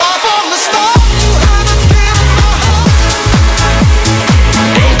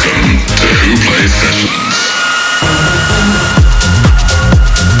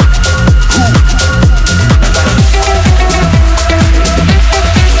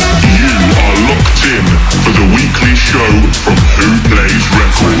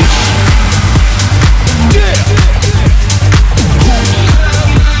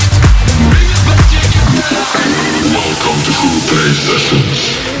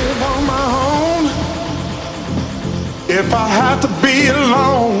If I have to be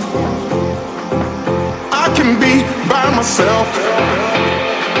alone, I can be by myself.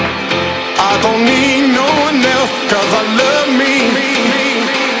 I don't need no one else, 'cause I love me.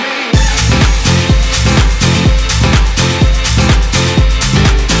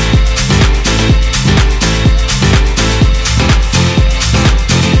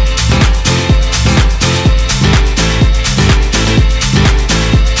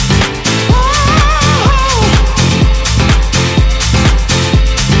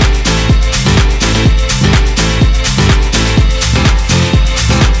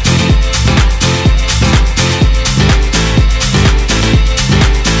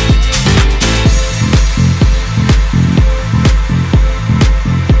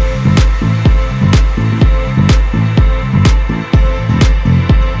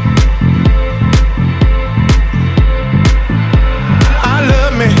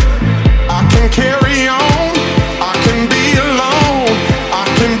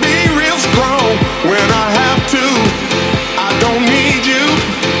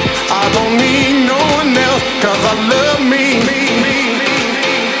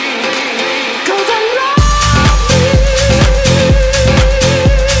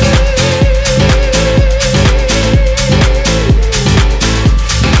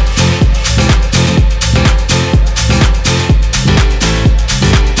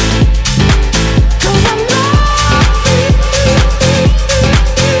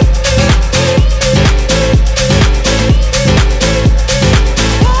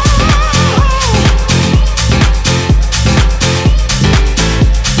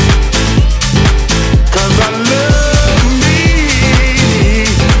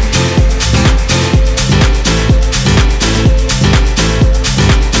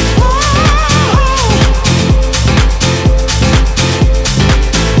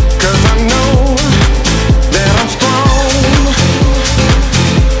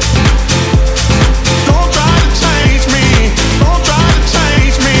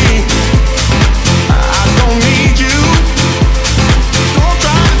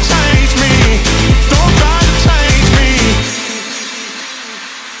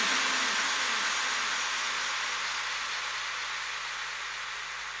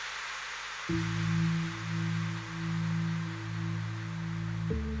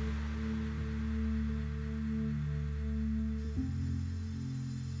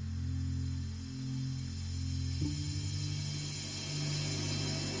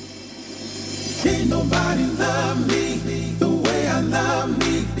 Ain't nobody love me the way I love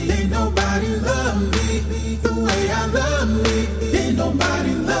me. Ain't nobody love me the way I love me. Ain't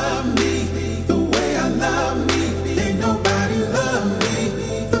nobody love me the way I love me. Ain't nobody love me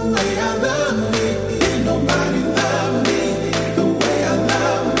the way I love me. Ain't nobody love me the way I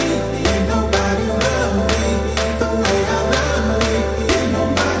love me. Ain't nobody love me the way I love me. Ain't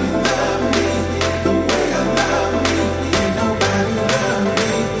nobody love me the way I love me. Ain't nobody love me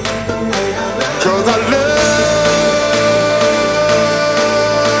the way I love me. 'Cause I love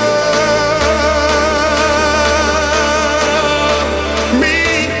me.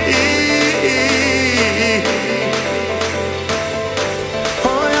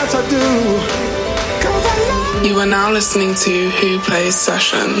 Oh yes I do. 'Cause I love. You are now listening to Who Plays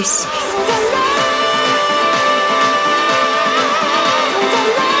Sessions.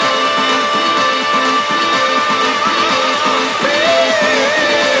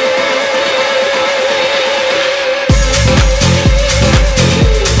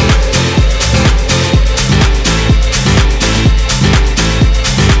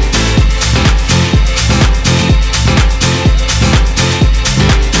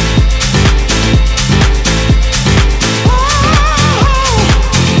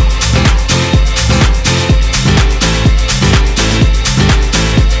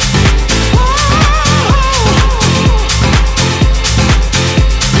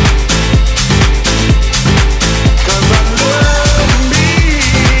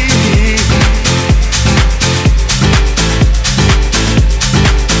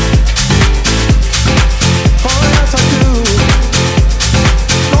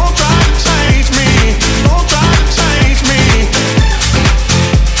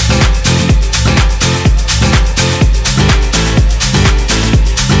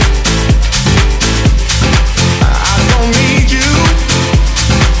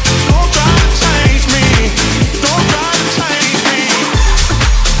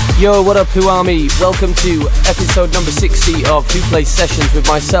 Yo, what up, Who Army? Welcome to episode number 60 of Who Plays Sessions with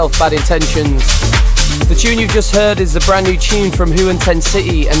myself, Bad Intentions. The tune you just heard is the brand new tune from Who and 10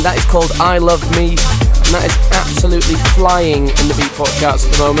 City, and that is called I Love Me, and that is absolutely flying in the Beatport charts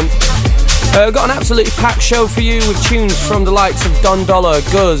at the moment. Got an absolutely packed show for you with tunes from the likes of Don Dollar,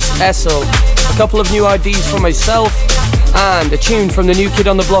 Guz, Essel, a couple of new IDs from myself, and a tune from the new kid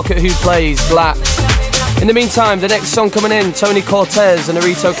on the block at Who Plays, Black. In the meantime, the next song coming in, Tony Cortez and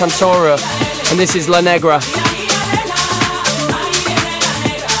Arito Cantora, and this is La Negra.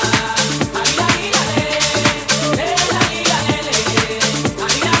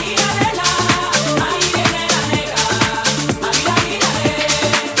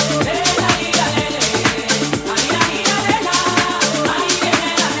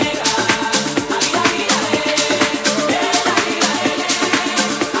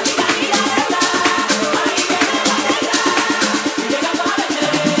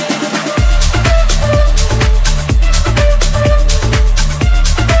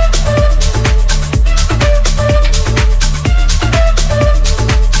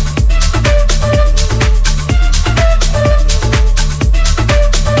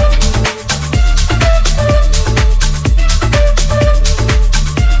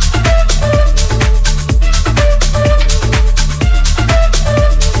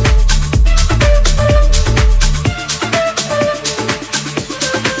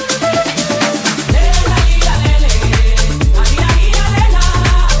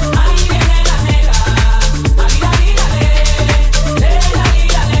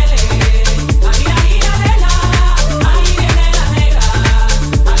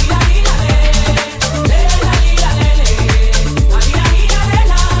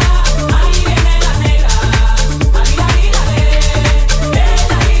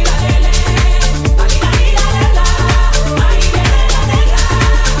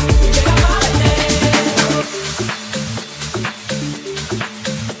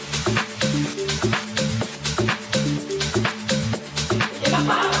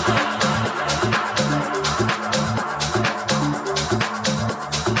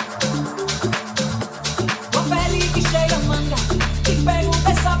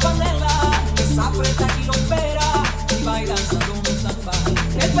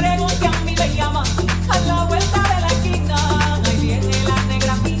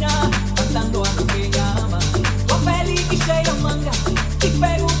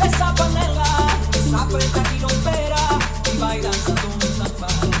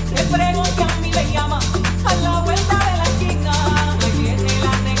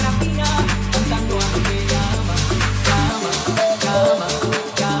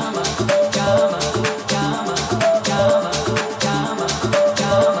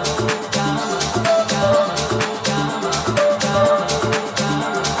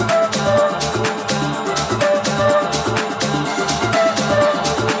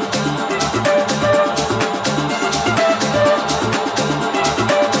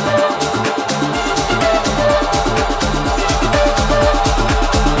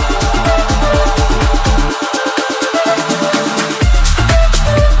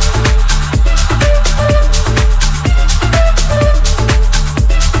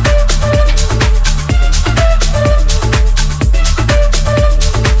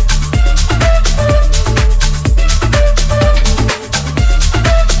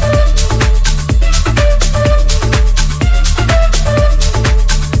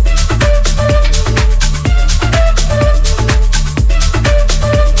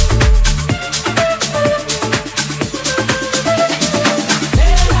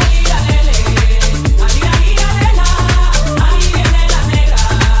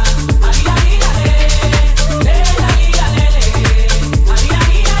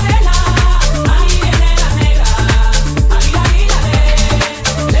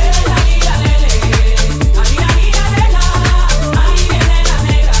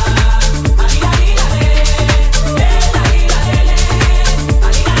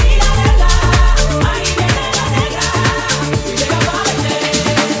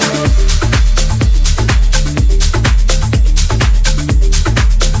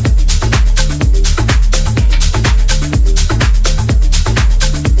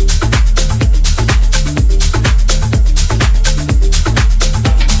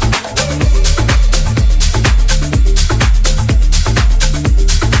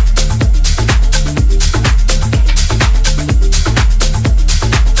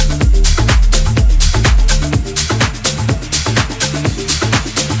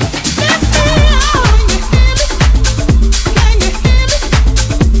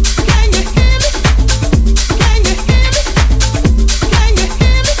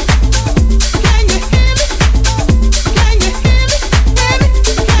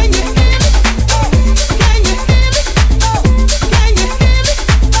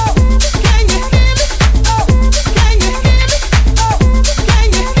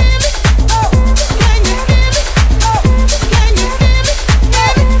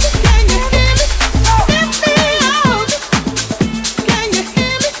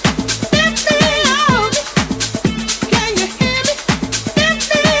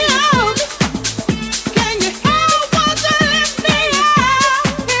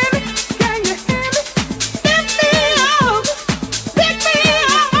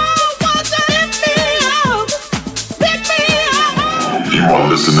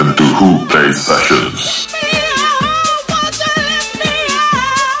 listening to Who Plays Sessions. Need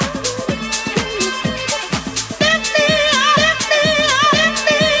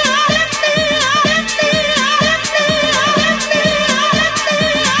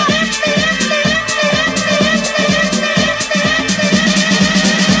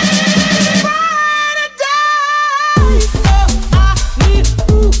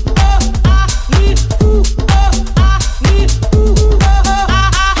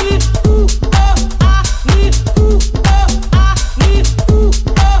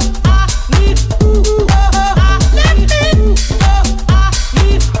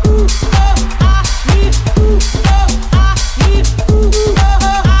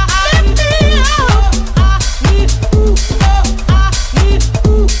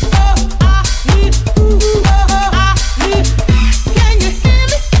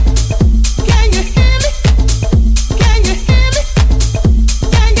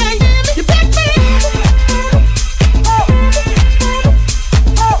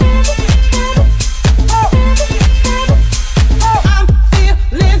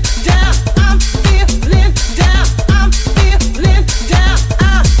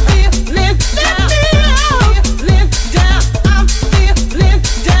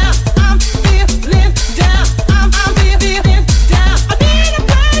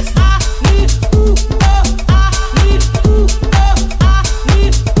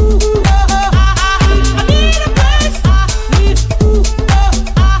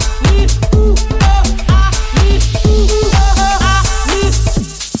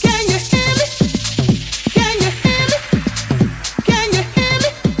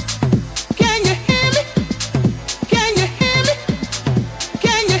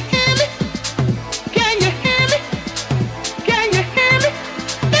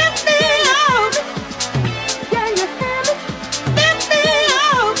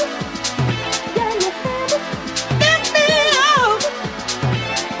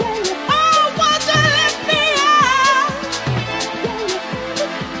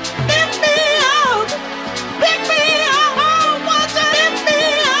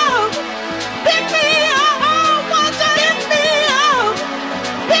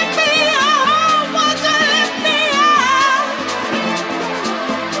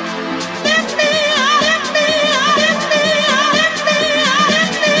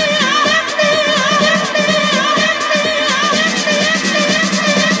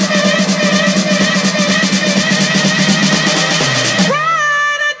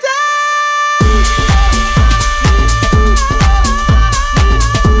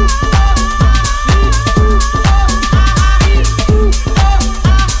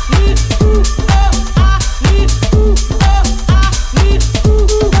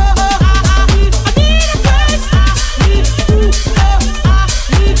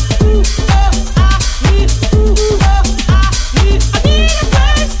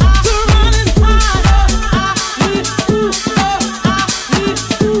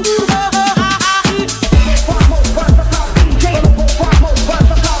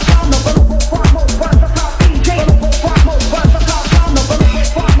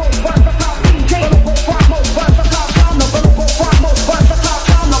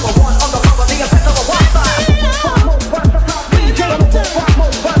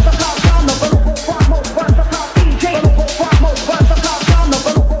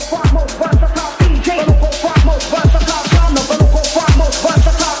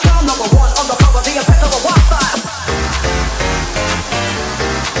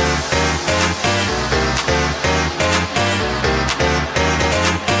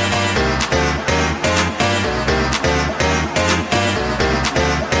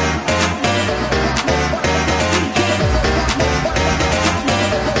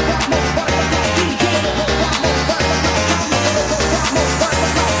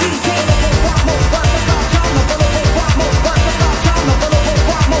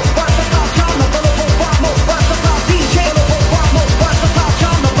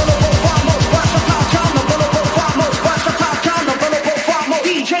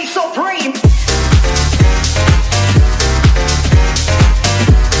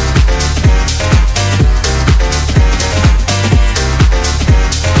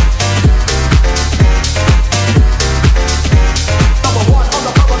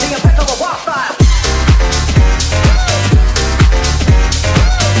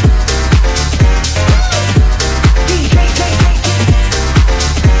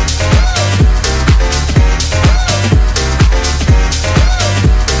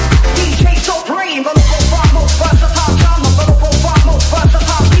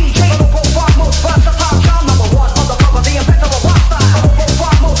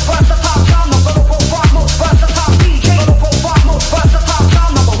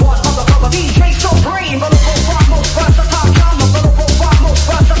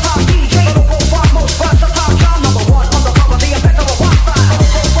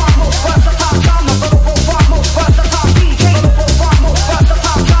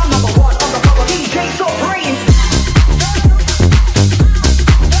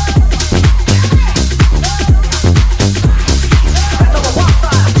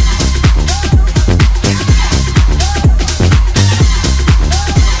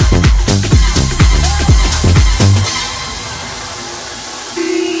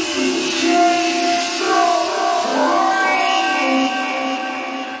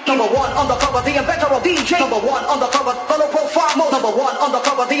Number one undercover, the inventor of DJ. Number one undercover, the low profile most. Number one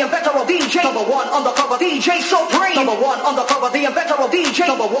undercover, the inventor of DJ. Number one undercover, DJ Supreme. Number one undercover, the inventor of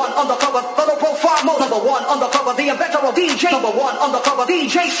DJ. Number one undercover, the low profile most. Number one undercover, the inventor of DJ. Number one undercover,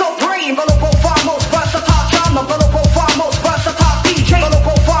 DJ Supreme. The low profile most versatile child. The low profile most versatile DJ. The low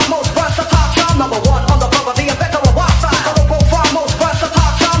profile most versatile child. Number one undercover, the inventor of Wh0. The low profile most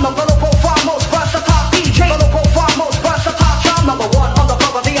versatile child. The low profile most versatile DJ. The low profile most versatile child. Number one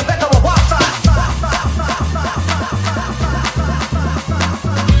undercover, the inventor of Wh0.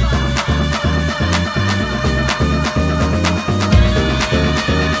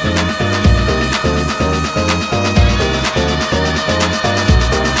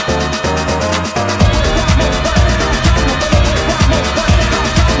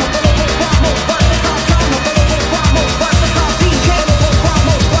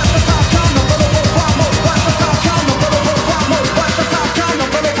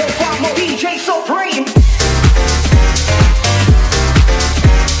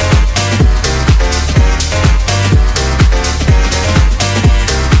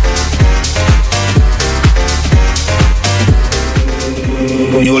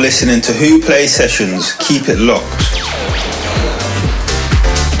 You're listening to Wh0 Sessions. Keep it locked.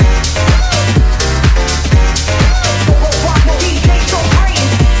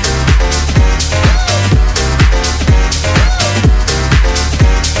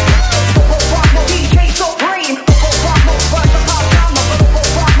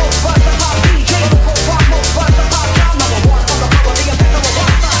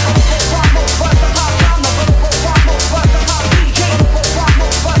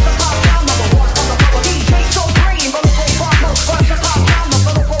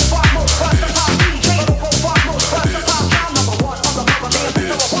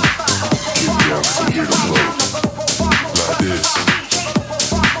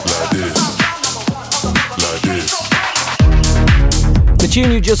 The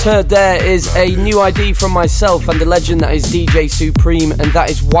tune you just heard there is a new ID from myself and the legend that is DJ Supreme, and that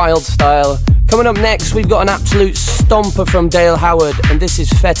is Wild Style. Coming up next, we've got an absolute stomper from Dale Howard, and this is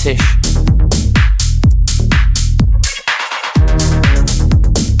Fetish.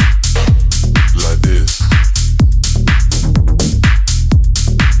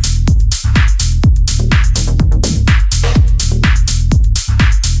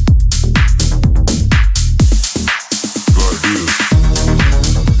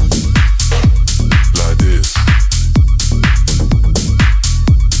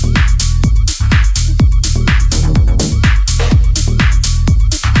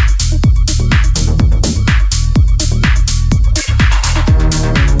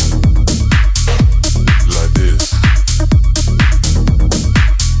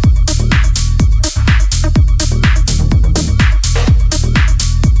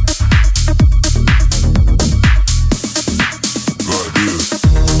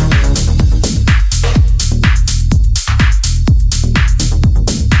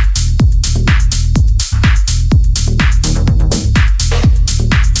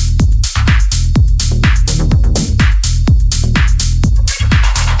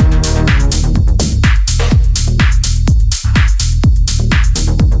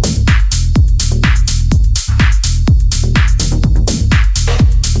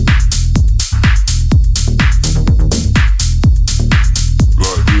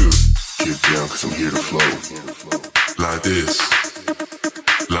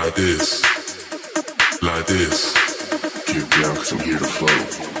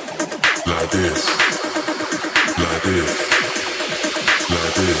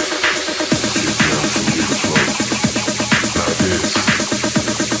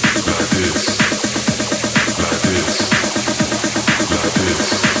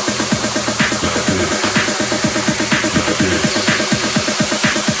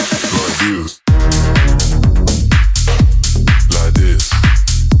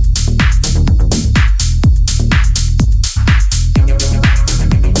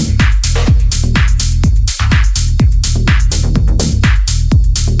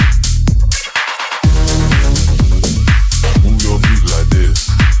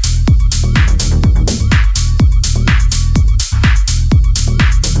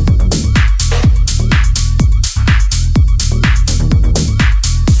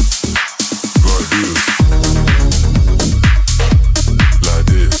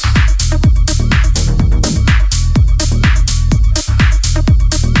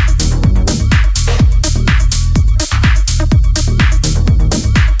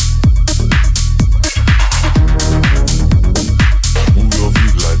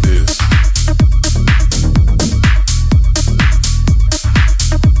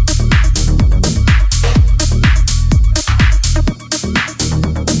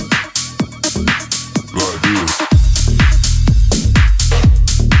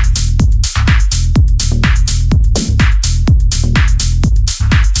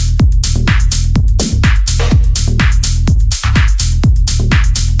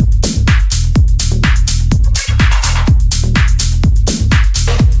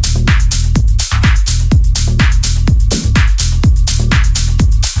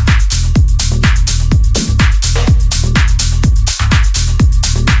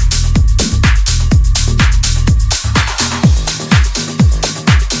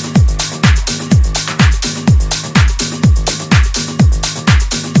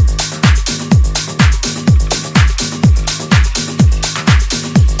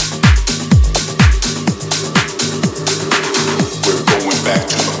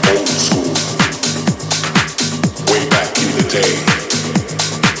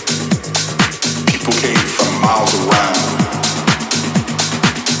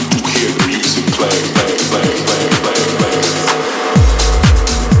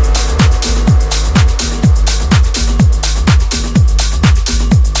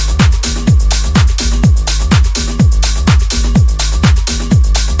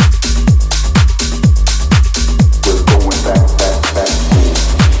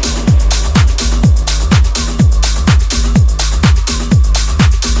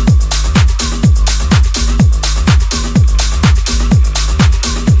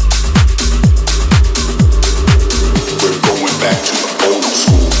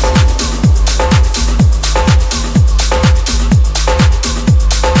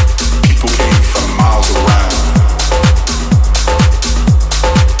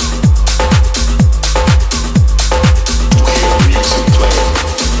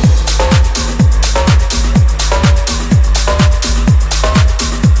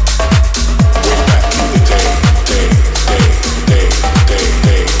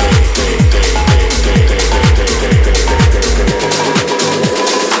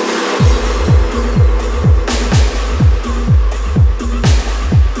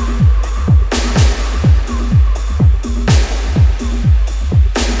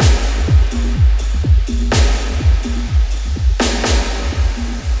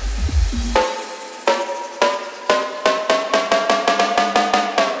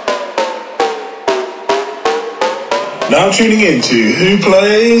 Now tuning into Who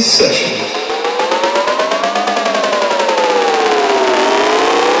Plays Session.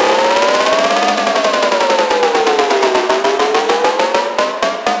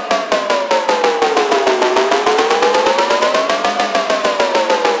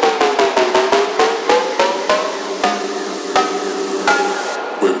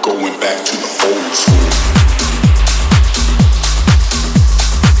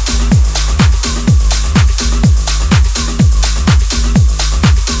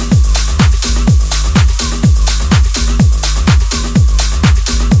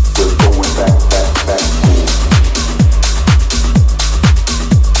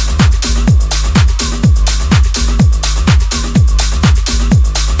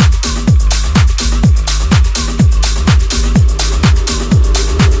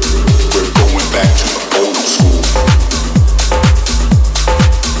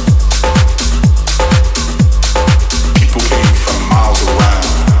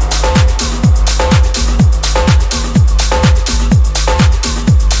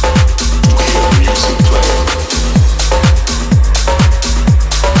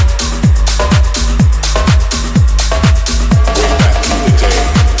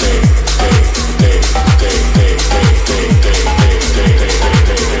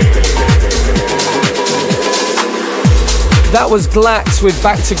 That was Glax with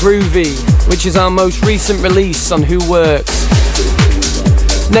Back to Groovy, which is our most recent release on Who Works.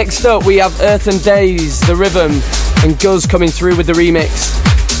 Next up we have Earth and Days, The Rhythm, and Guz coming through with the remix.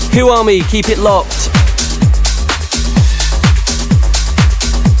 Who Army, keep it locked.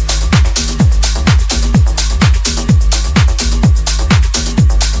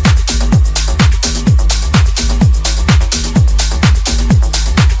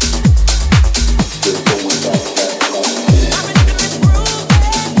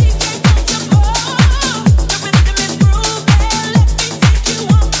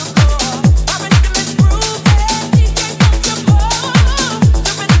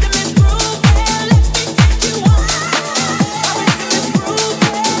 Let me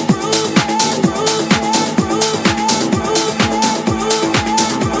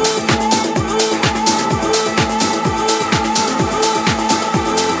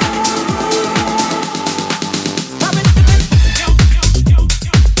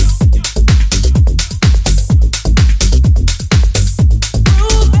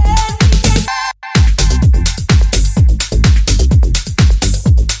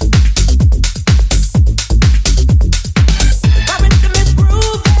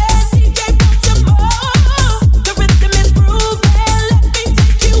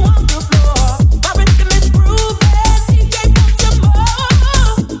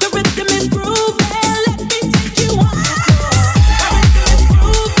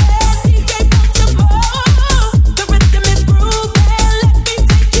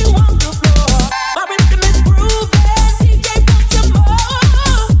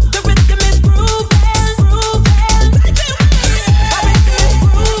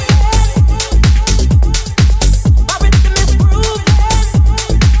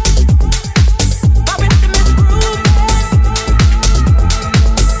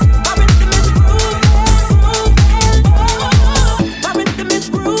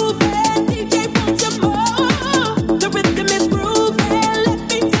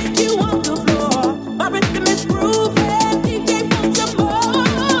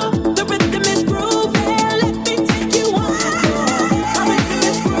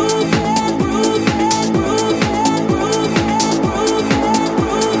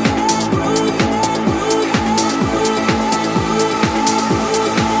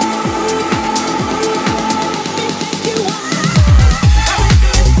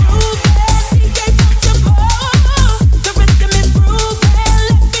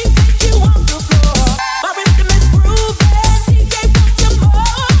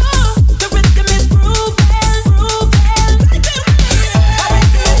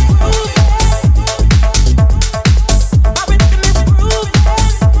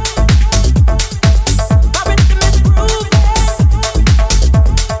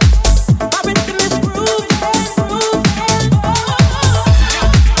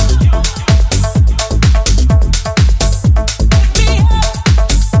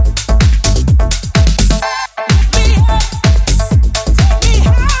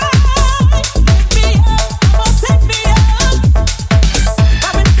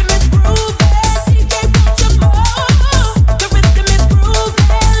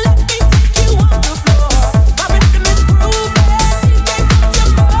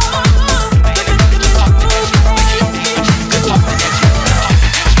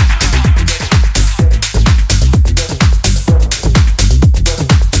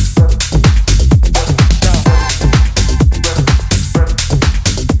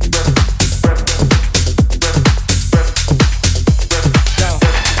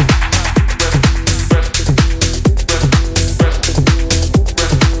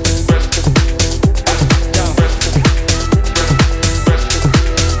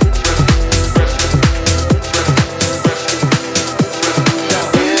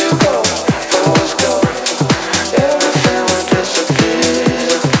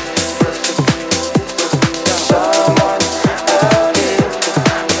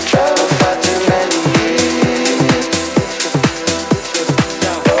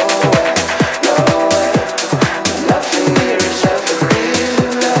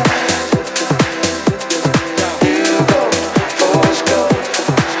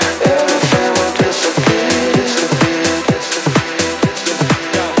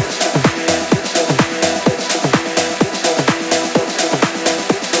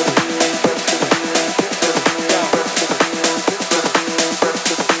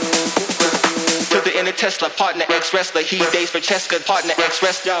Tesla, partner ex-wrestler. He dates for Cheska, partner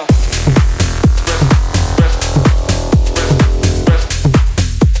ex-wrestler.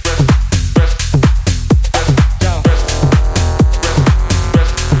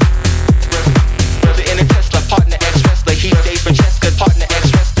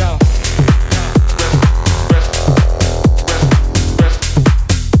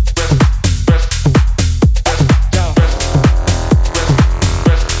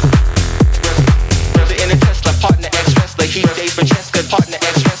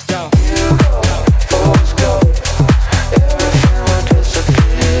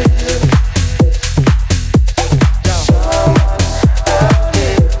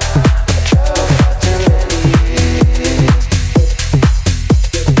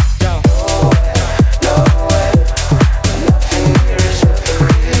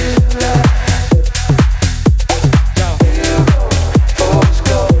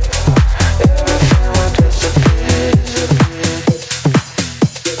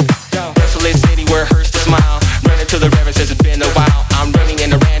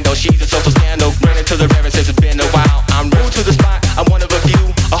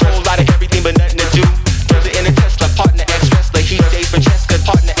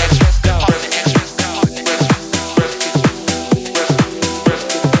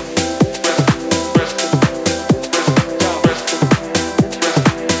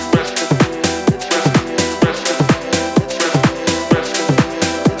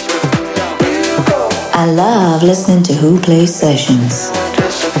 I love listening to Who Plays Sessions.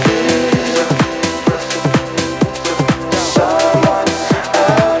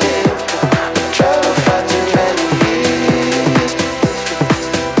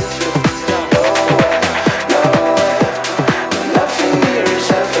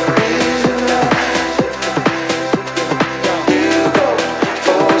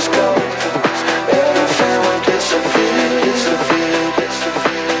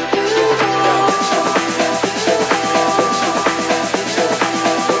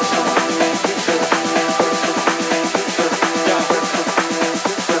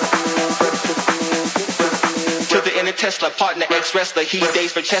 Tesla, partner ex-wrestler. He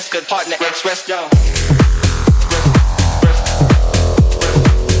dates for Cheska, partner ex-wrestler.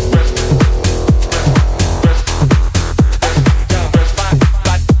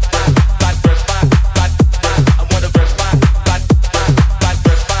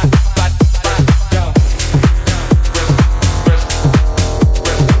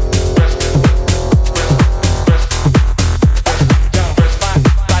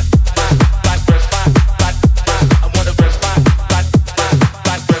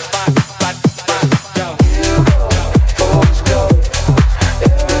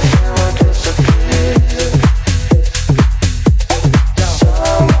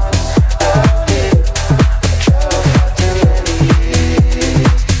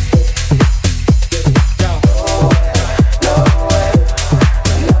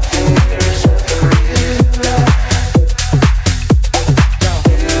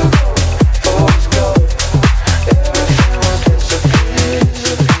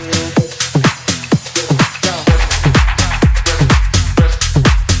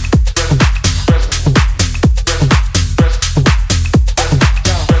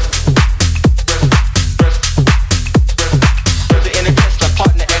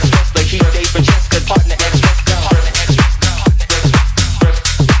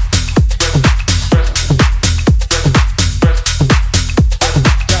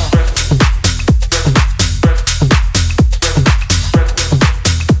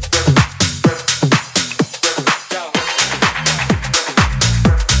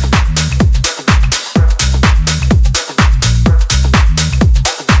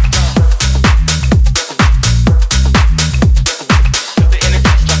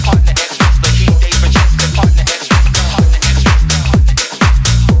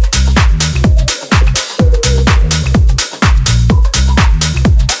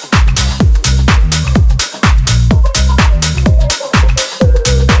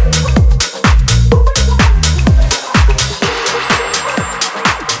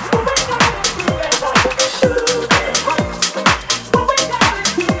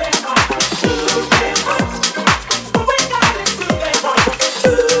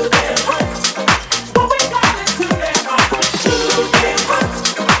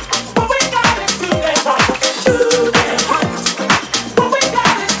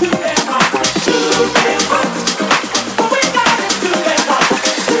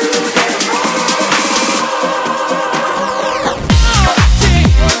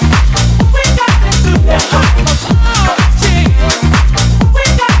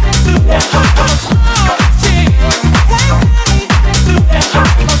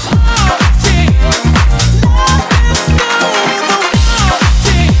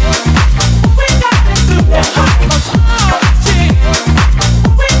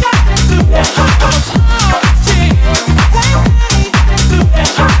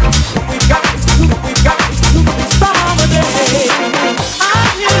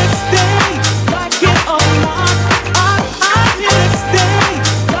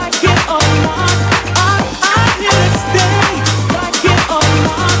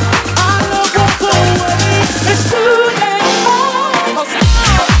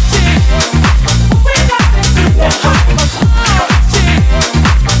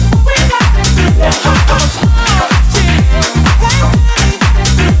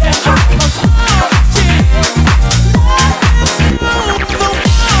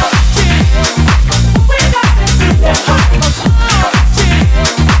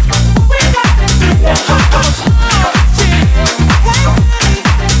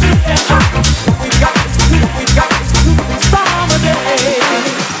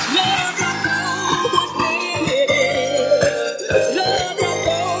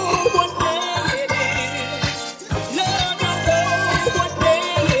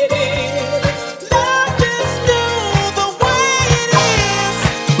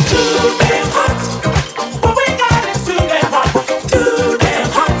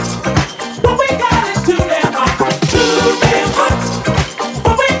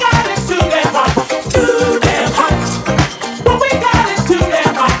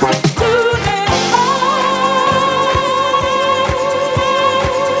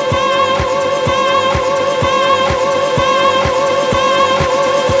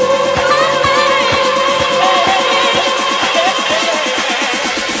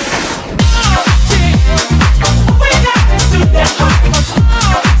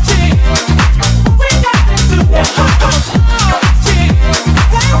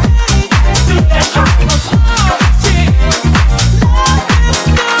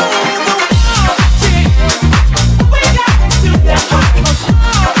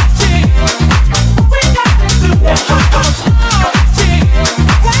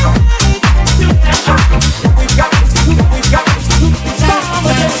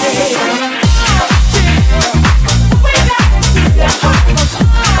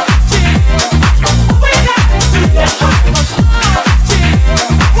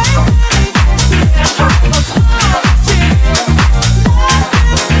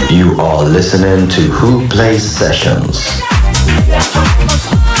 listening to Who Plays Sessions.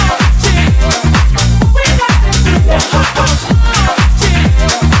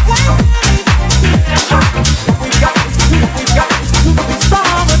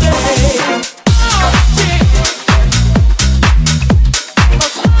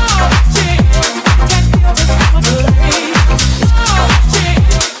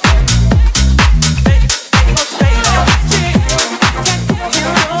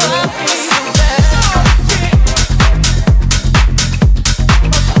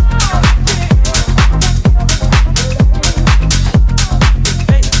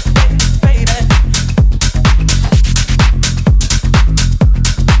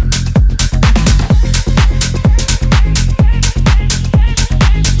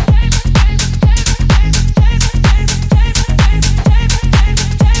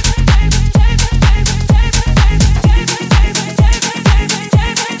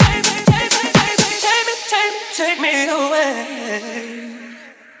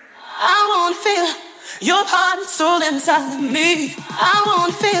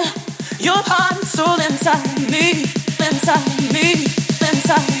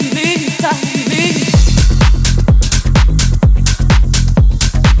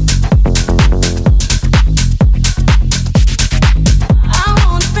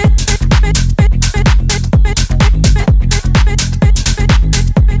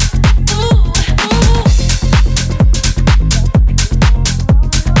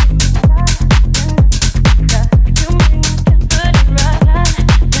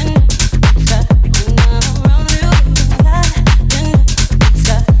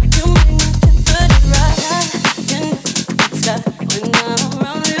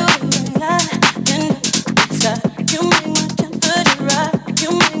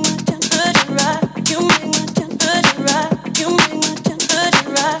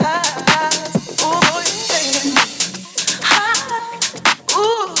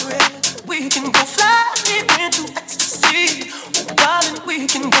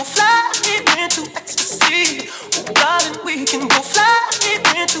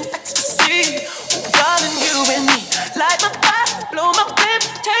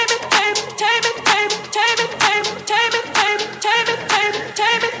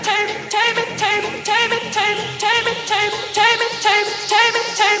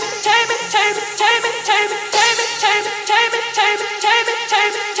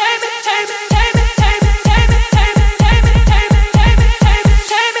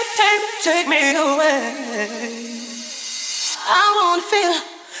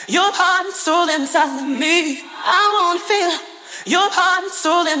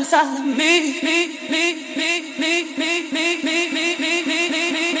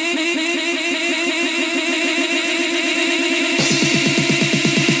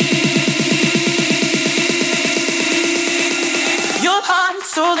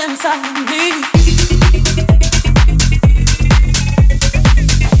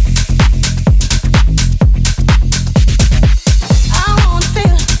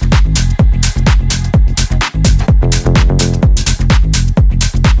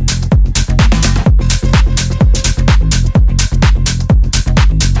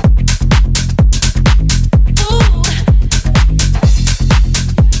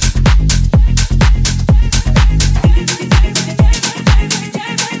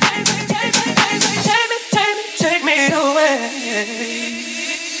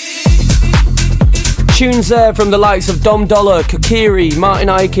 Tunes there from the likes of Dom Dollar, Kokiri, Martin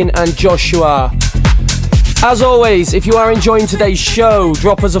Aiken and Joshua. As always, if you are enjoying today's show,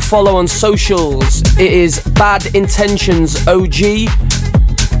 drop us a follow on socials. It is Bad Intentions OG.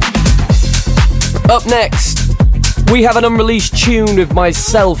 Up next, we have an unreleased tune with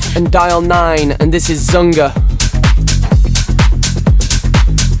myself and Dial 9, and this is Zunga.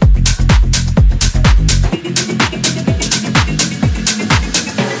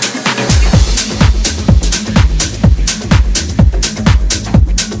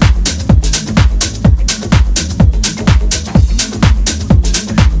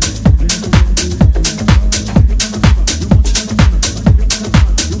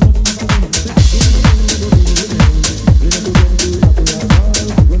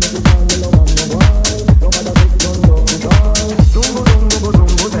 Nobody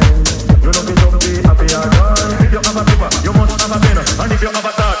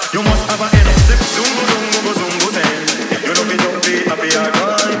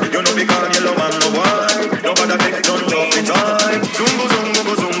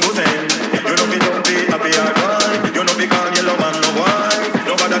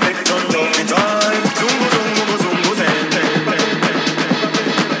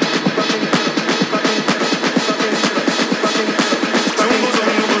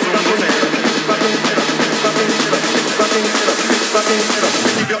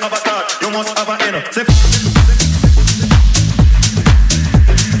you have a start, you must have a end. Say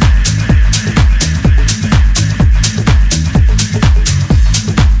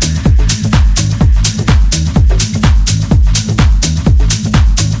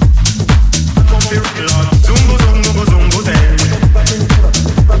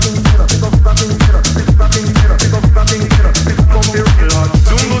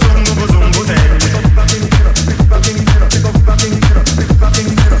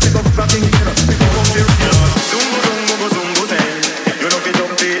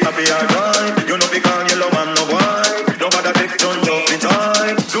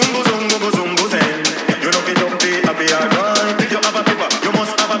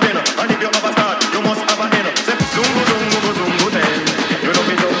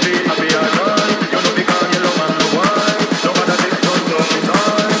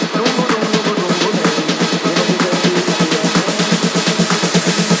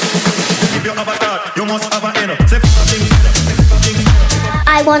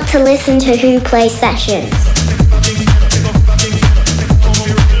I want to listen to Who Plays Sessions.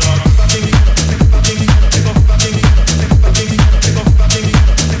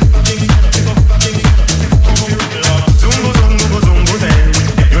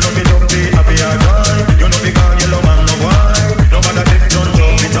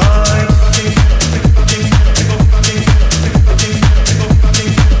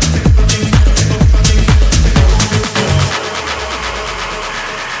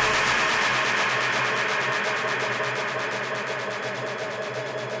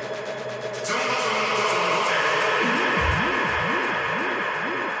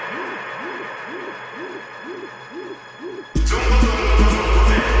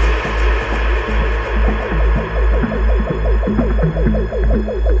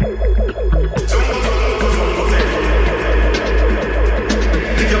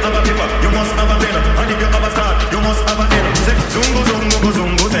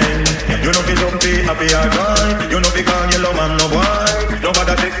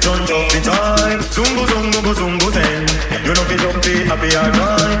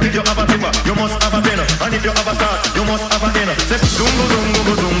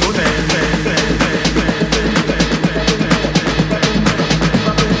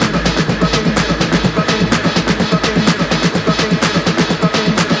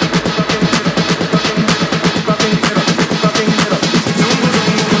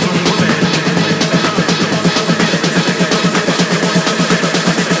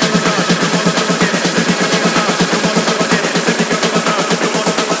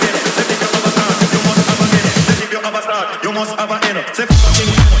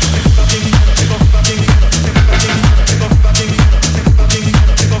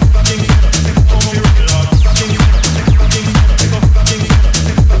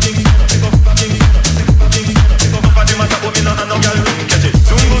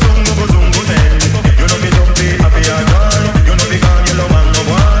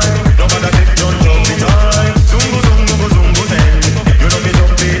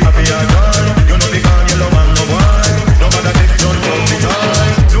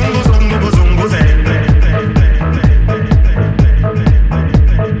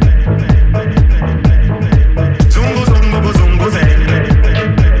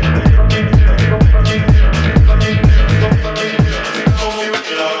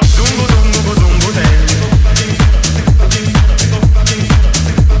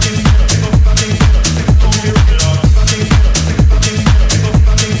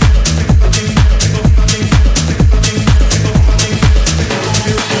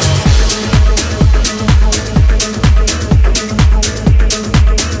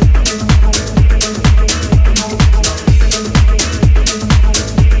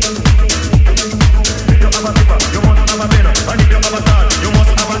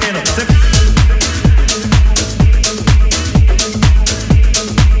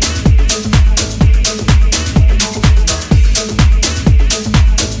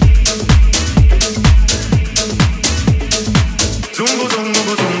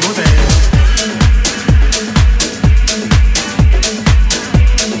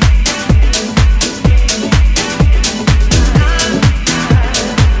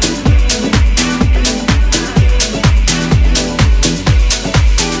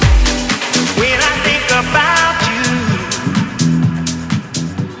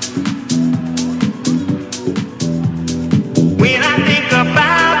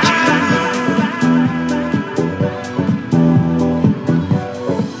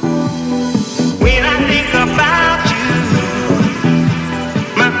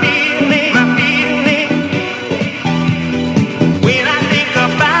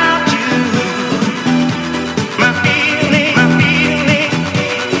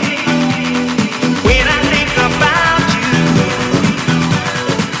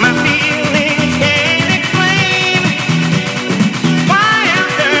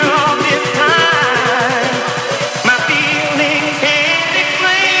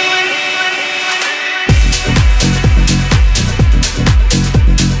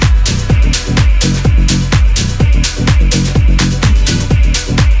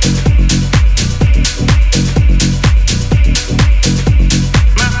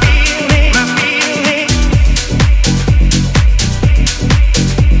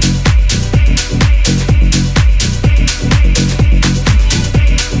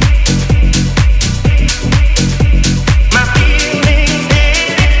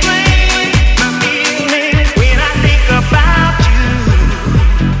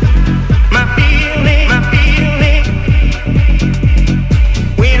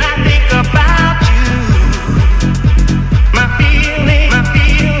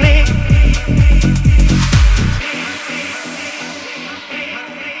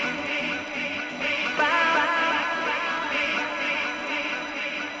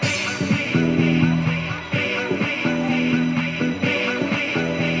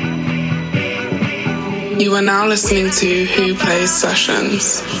 You are now listening to Who Plays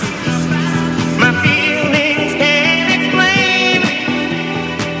Sessions. My feelings can't explain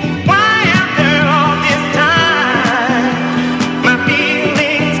why after all this time. My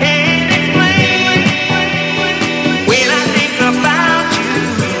feelings can't explain when I think about you.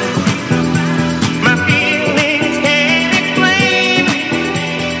 My feelings can't explain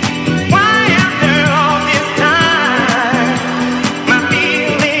why after all this time. My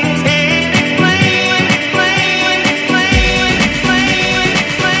feelings can't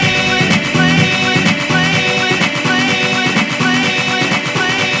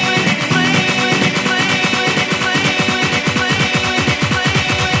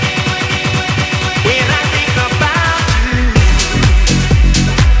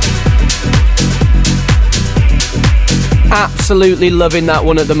Absolutely loving that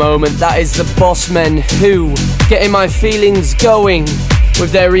one at the moment. That is the Bossmen Who, getting my feelings going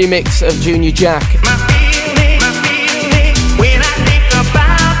with their remix of Junior Jack. When I think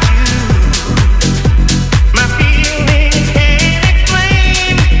about you, my feelings can't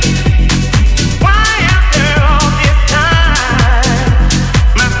explain why after all this time.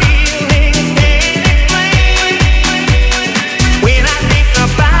 My feelings can't explain when I think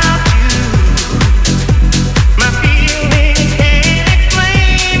about you. My feelings can't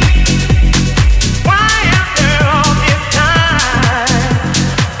explain why after all this time.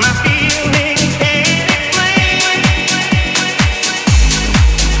 My feelings can't explain.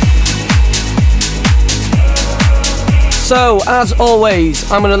 So, as always,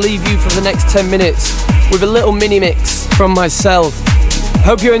 I'm going to leave you for the next 10 minutes with a little mini mix from myself.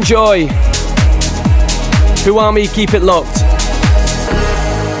 Hope you enjoy. Who are me? Keep it locked.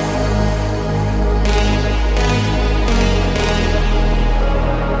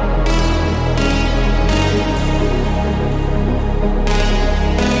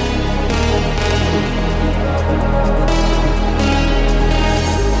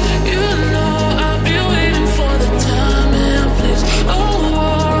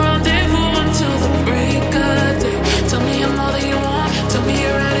 Tell me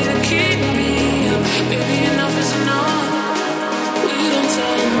you're ready to keep me up. Baby, enough is enough.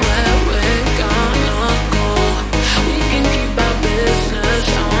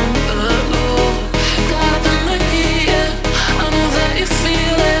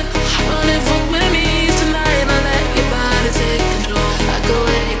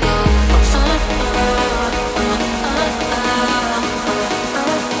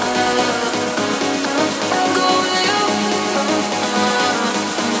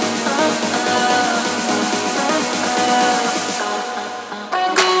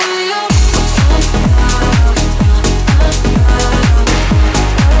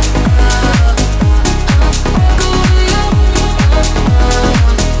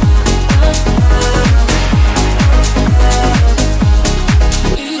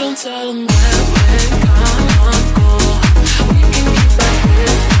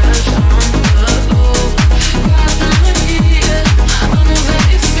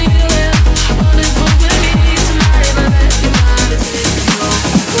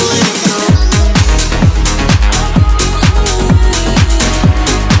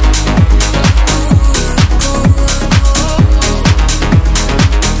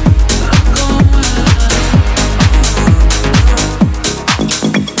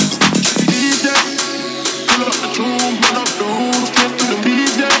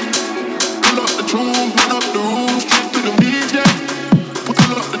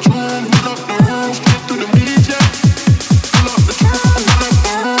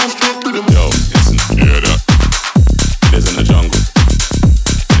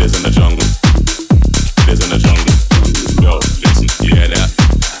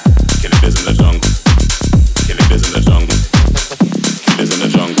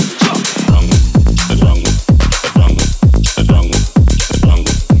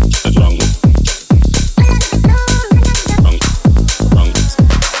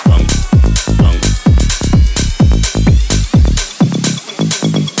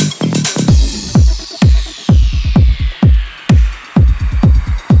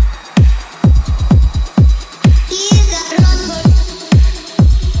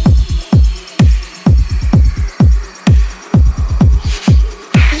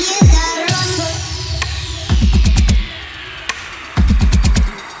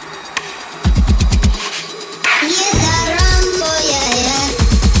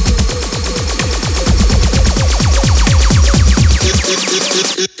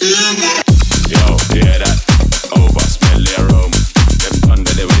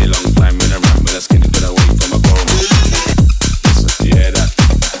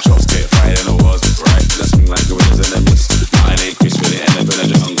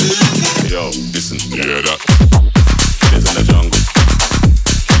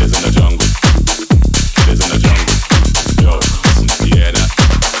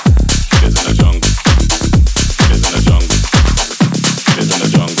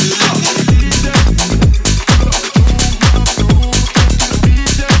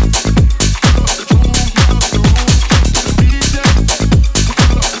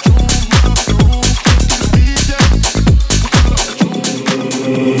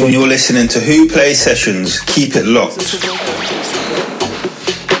 listening to Who Plays Sessions. Keep it locked.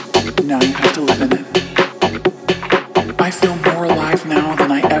 Now you have to live in it. I feel more alive now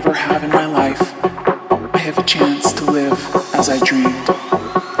than I ever have in my life. I have a chance to live as I dreamed.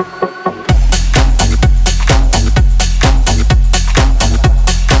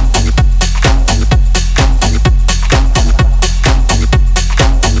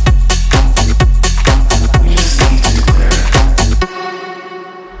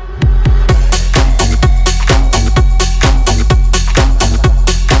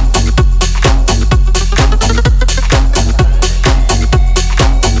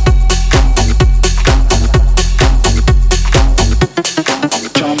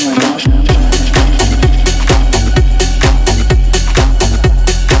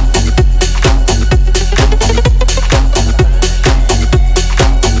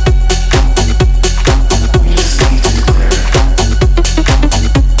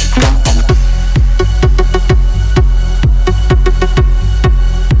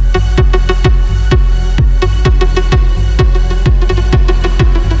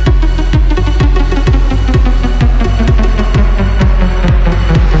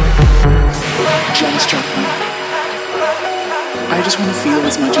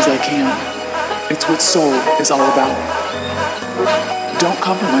 Is all about. Don't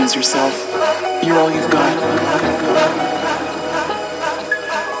compromise yourself. You're all you've got.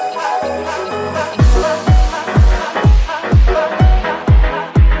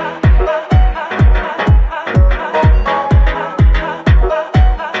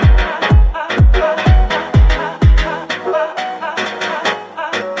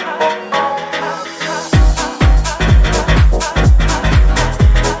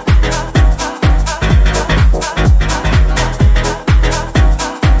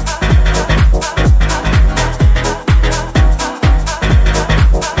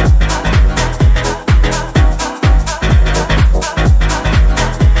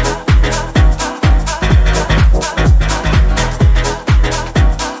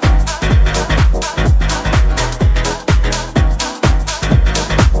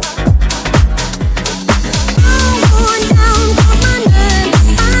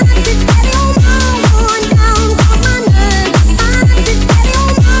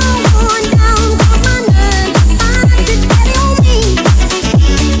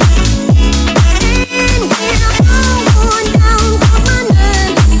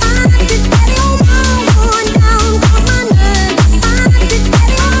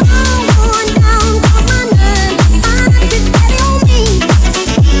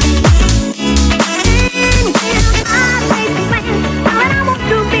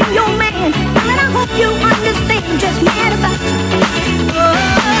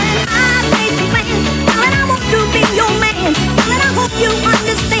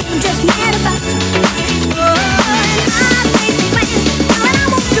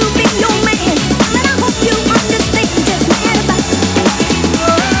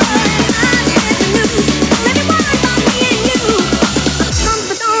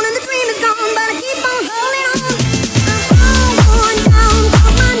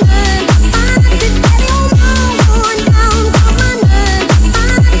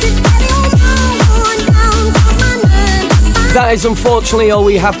 That is unfortunately all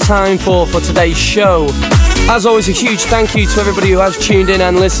we have time for today's show. As always, a huge thank you to everybody who has tuned in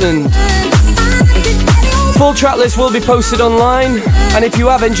and listened. Full track list will be posted online, and if you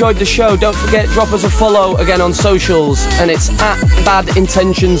have enjoyed the show, don't forget, drop us a follow again on socials, and it's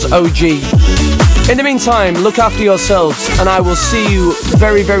 @BadIntentionsOG. In the meantime, look after yourselves, and I will see you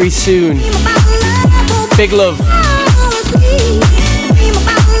very, very soon. Big love.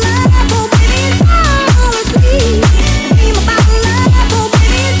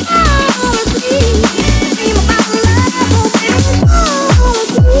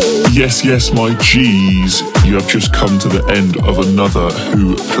 Yes, my G's. You have just come to the end of another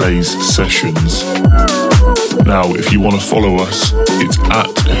Who Plays Sessions. Now, if you want to follow us, it's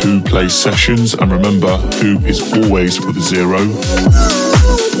 @Who Plays Sessions, and remember, Who is always with a 0.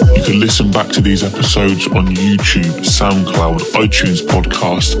 You can listen back to these episodes on YouTube, SoundCloud, iTunes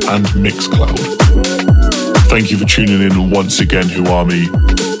Podcast, and Mixcloud. Thank you for tuning in once again, Who Army.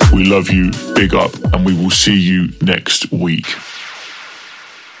 We love you, big up, and we will see you next week.